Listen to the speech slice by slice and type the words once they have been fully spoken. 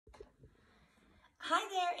Hi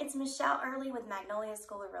there, it's Michelle Early with Magnolia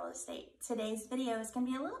School of Real Estate. Today's video is going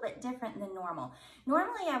to be a little bit different than normal.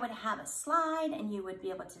 Normally I would have a slide and you would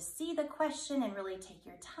be able to see the question and really take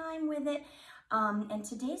your time with it. And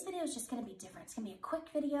today's video is just going to be different. It's going to be a quick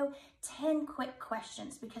video, 10 quick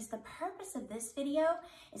questions, because the purpose of this video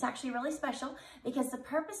is actually really special, because the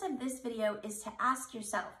purpose of this video is to ask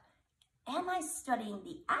yourself, am I studying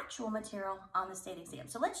the actual material on the state exam?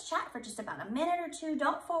 So let's chat for just about a minute or two.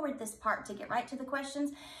 Don't forward this part to get right to the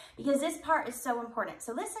questions, because this part is so important.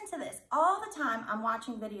 So listen to this. All the time I'm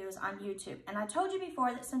watching videos on YouTube, and I told you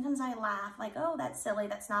before that sometimes I laugh like, oh, that's silly,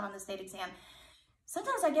 that's not on the state exam.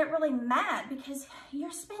 Sometimes I get really mad because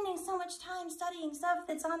you're spending so much time studying stuff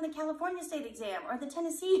that's on the California state exam or the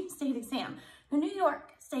Tennessee state exam, the New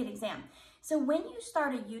York state exam. So when you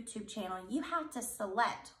start a YouTube channel, you have to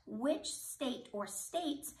select which state or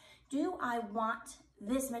states do I want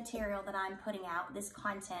this material that I'm putting out, this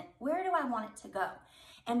content, where do I want it to go?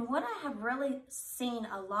 And what I have really seen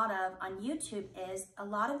a lot of on YouTube is a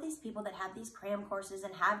lot of these people that have these cram courses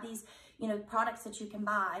and have these, products that you can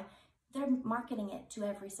buy, they're marketing it to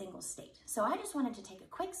every single state. So I just wanted to take a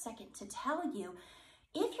quick second to tell you,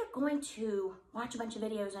 if you're going to watch a bunch of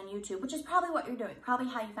videos on YouTube, which is probably what you're doing, probably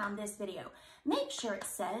how you found this video, make sure it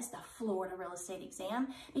says the Florida Real Estate Exam,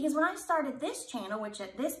 because when I started this channel, which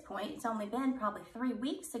at this point, it's only been probably 3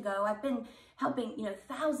 weeks ago, I've been helping,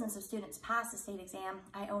 thousands of students pass the state exam.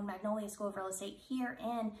 I own Magnolia School of Real Estate here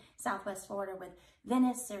in Southwest Florida with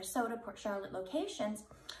Venice, Sarasota, Port Charlotte locations.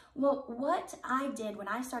 Well, what I did when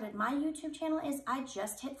I started my YouTube channel is I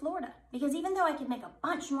just hit Florida, because even though I could make a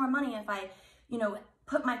bunch more money if I,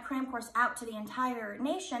 put my cram course out to the entire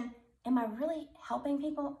nation, am I really helping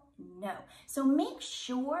people? No. So make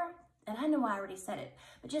sure, and I know I already said it,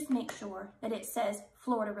 but just make sure that it says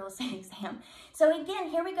Florida Real Estate Exam. So again,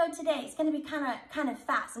 here we go today. It's going to be kind of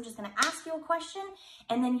fast. I'm just going to ask you a question,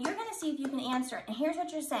 and then you're going to see if you can answer it. And here's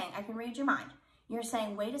what you're saying. I can read your mind. You're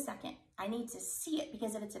saying, wait a second, I need to see it,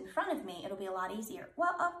 because if it's in front of me, it'll be a lot easier.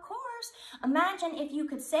 Well, of course. Imagine if you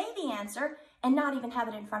could say the answer and not even have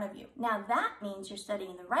it in front of you. Now that means you're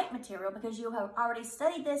studying the right material, because you have already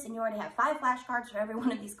studied this and you already have 5 flashcards for every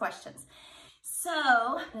one of these questions. So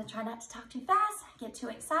I'm gonna try not to talk too fast, get too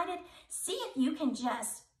excited. See if you can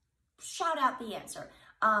just shout out the answer.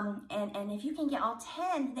 And if you can get all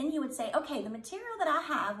 10, then you would say, okay, the material that I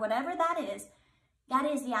have, whatever that is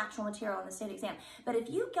the actual material on the state exam. But if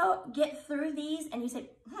you get through these and you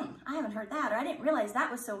say, I haven't heard that, or I didn't realize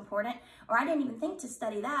that was so important, or I didn't even think to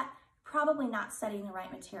study that, probably not studying the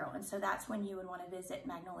right material. And so that's when you would want to visit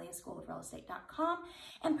magnoliaschoolofrealestate.com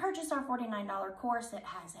and purchase our $49 course that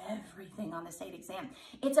has everything on the state exam.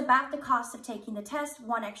 It's about the cost of taking the test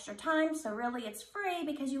one extra time. So really it's free,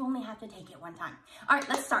 because you only have to take it one time. All right,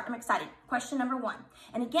 let's start. I'm excited. Question number 1.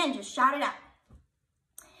 And again, just shout it out.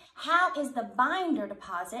 How is the binder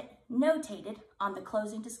deposit notated on the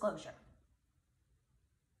closing disclosure?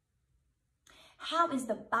 How is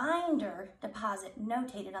the binder deposit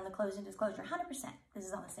notated on the closing disclosure? 100%. This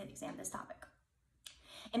is on the state exam, this topic.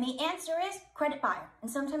 And the answer is credit buyer.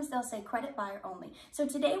 And sometimes they'll say credit buyer only. So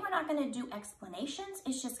today we're not going to do explanations.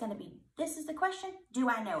 It's just going to be, this is the question, do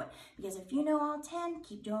I know it? Because if you know all 10,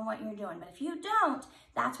 keep doing what you're doing. But if you don't,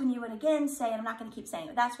 that's when you would again say, and I'm not going to keep saying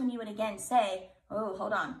it, that's when you would again say, oh,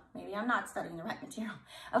 hold on, maybe I'm not studying the right material.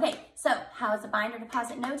 Okay, so how is the binder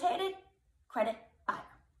deposit notated? Credit buyer.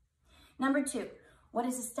 Number 2, what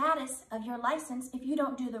is the status of your license if you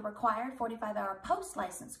don't do the required 45-hour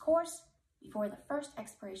post-license course before the first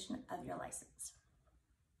expiration of your license?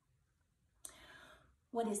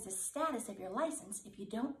 What is the status of your license if you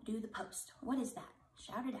don't do the post? What is that?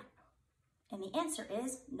 Shout it out. And the answer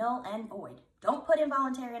is null and void. Don't put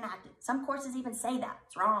involuntary inactive. Some courses even say that.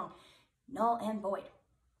 It's wrong. Null and void.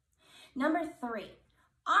 Number 3,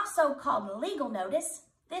 also called legal notice.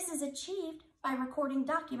 This is achieved by recording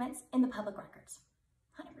documents in the public records.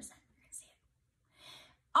 100%, you're going to see it.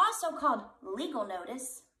 Also called legal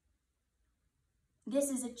notice.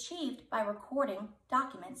 This is achieved by recording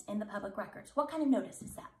documents in the public records. What kind of notice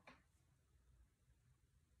is that?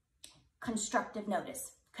 Constructive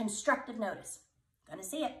notice. Constructive notice. Going to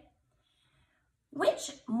see it.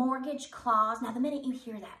 Which mortgage clause, now the minute you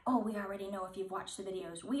hear that, oh, we already know if you've watched the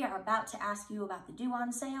videos, we are about to ask you about the due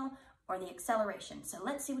on sale or the acceleration. So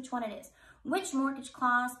let's see which one it is. Which mortgage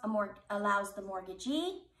clause allows the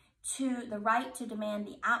mortgagee to the right to demand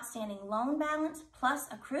the outstanding loan balance plus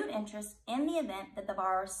accrued interest in the event that the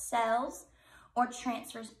borrower sells or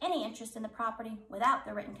transfers any interest in the property without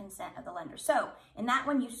the written consent of the lender? So in that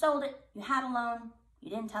one, you sold it, you had a loan, you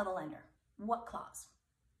didn't tell the lender. What clause?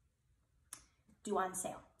 Due on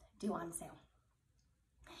sale. Due on sale.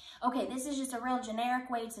 Okay, this is just a real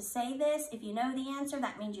generic way to say this. If you know the answer,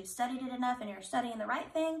 that means you've studied it enough and you're studying the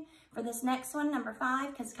right thing for this next one, number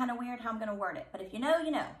 5, because it's kind of weird how I'm going to word it. But if you know,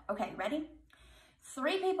 you know. Okay, ready?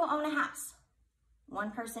 3 people own a house.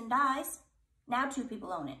 1 person dies. Now 2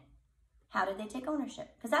 people own it. How did they take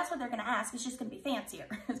ownership? Because that's what they're going to ask. It's just going to be fancier.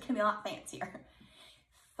 It's going to be a lot fancier.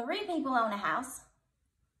 3 people own a house.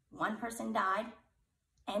 1 person died.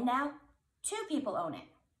 And now 2 people own it.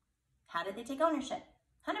 How did they take ownership?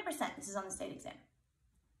 100%. This is on the state exam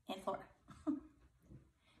in Florida.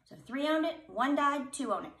 So 3 owned it, 1 died,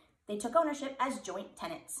 2 own it. They took ownership as joint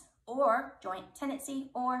tenants, or joint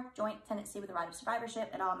tenancy, or joint tenancy with the right of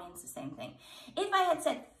survivorship. It all means the same thing. If I had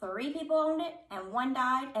said 3 people owned it and 1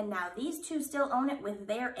 died, and now these 2 still own it with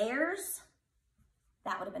their heirs,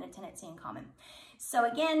 that would have been a tenancy in common. So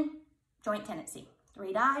again, joint tenancy.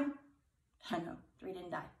 3 died. Oh no, 3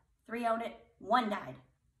 didn't die. 3 owned it, 1 died.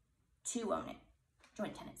 2 own it.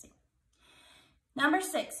 Joint tenancy. Number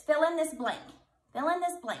 6, fill in this blank. Fill in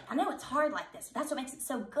this blank. I know it's hard like this, but that's what makes it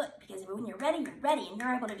so good, because when you're ready, and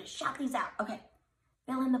you're able to just shout these out. Okay,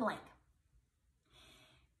 fill in the blank.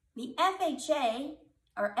 The FHA,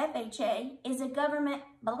 or FHA, is a government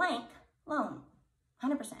blank loan.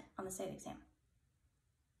 100% on the state exam.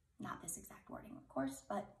 Not this exact wording, of course,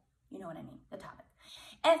 but you know what I mean, the topic.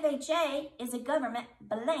 FHA is a government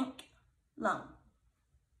blank loan.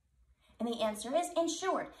 And the answer is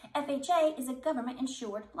insured. FHA is a government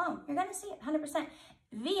insured loan. You're going to see it 100%.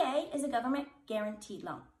 VA is a government guaranteed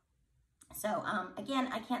loan. So again,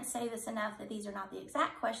 I can't say this enough that these are not the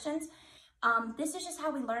exact questions. This is just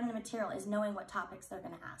how we learn the material, is knowing what topics they're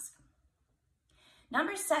going to ask.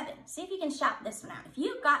 Number 7, see if you can shout this one out. If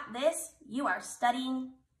you got this, you are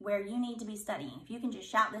studying where you need to be studying. If you can just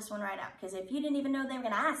shout this one right out. Because if you didn't even know they were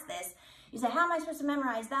going to ask this, you say, how am I supposed to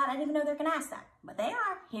memorize that? I didn't even know they're going to ask that. But they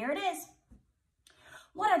are. Here it is.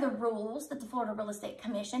 What are the rules that the Florida Real Estate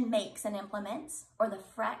Commission makes and implements? Or the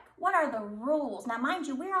FREC? What are the rules? Now, mind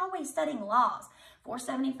you, we're always studying laws.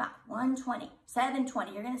 475, 120,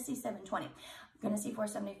 720. You're going to see 720. You're going to see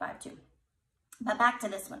 475 too. But back to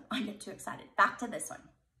this one. I get too excited. Back to this one.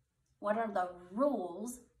 What are the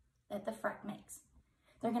rules that the FREC makes?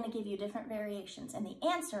 They're going to give you different variations. And the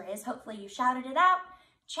answer is, hopefully you shouted it out,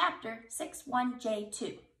 Chapter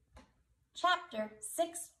 61J2. Chapter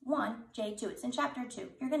 61J2. It's in Chapter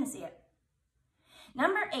 2. You're going to see it.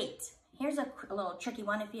 Number 8. Here's a little tricky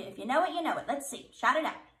one. If you know it, you know it. Let's see. Shout it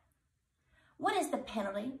out. What is the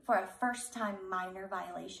penalty for a first-time minor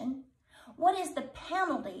violation? What is the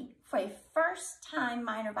penalty for a first-time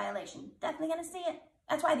minor violation? Definitely going to see it.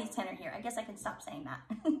 That's why these 10 are here. I guess I can stop saying that.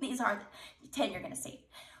 These are the 10 you're going to see.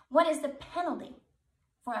 What is the penalty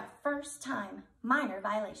for a first-time minor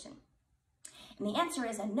violation? And the answer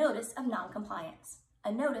is a notice of noncompliance.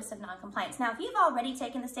 A notice of noncompliance. Now, if you've already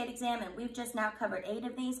taken the state exam and we've just now covered 8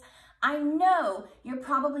 of these, I know you're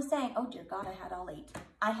probably saying, oh dear God, I had all 8.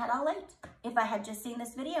 I had all 8 if I had just seen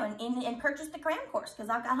this video and purchased the cram course, because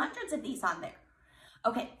I've got hundreds of these on there.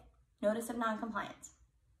 Okay, notice of noncompliance.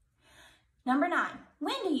 Number 9,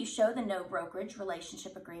 when do you show the no brokerage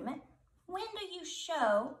relationship agreement? When do you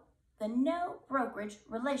show the no brokerage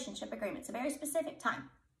relationship agreement? It's a very specific time.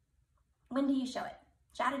 When do you show it?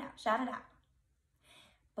 Shout it out, shout it out.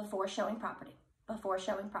 Before showing property. Before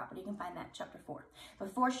showing property. You can find that in Chapter 4.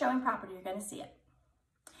 Before showing property, you're going to see it.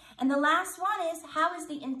 And the last one is, how is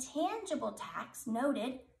the intangible tax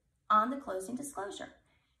noted on the closing disclosure?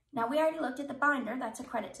 Now, we already looked at the binder. That's a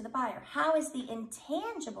credit to the buyer. How is the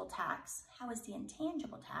intangible tax,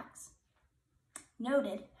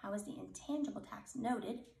 noted? How is the intangible tax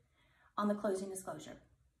noted on the closing disclosure?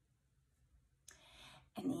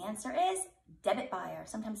 And the answer is debit buyer.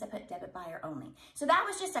 Sometimes I put debit buyer only. So that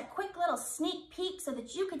was just a quick little sneak peek so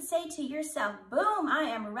that you could say to yourself, boom, I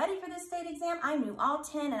am ready for this state exam. I knew all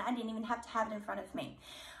 10 and I didn't even have to have it in front of me.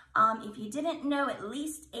 If you didn't know at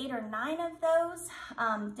least 8 or 9 of those,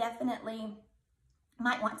 definitely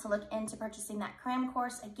might want to look into purchasing that cram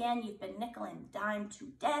course. Again, you've been nickel and dime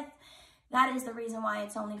to death. That is the reason why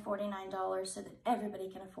it's only $49, so that everybody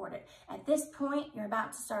can afford it. At this point, you're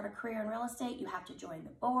about to start a career in real estate. You have to join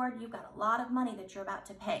the board. You've got a lot of money that you're about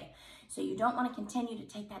to pay. So you don't want to continue to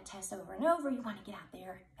take that test over and over. You want to get out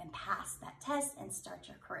there and pass that test and start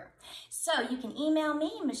your career. So you can email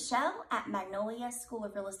me, Michelle, at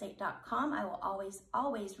magnoliaschoolofrealestate.com. I will always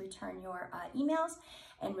return your emails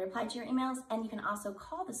and reply to your emails. And you can also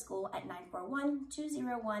call the school at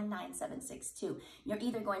 941-201-9762. You're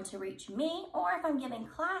either going to reach me, or if I'm giving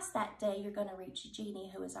class that day, you're going to reach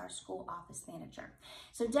Jeannie, who is our school office manager.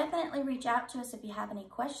 So definitely reach out to us if you have any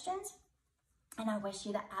questions. And I wish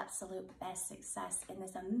you the absolute best success in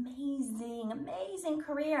this amazing, amazing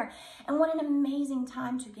career. And what an amazing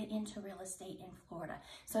time to get into real estate in Florida.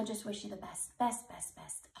 So I just wish you the best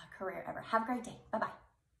career ever. Have a great day. Bye-bye.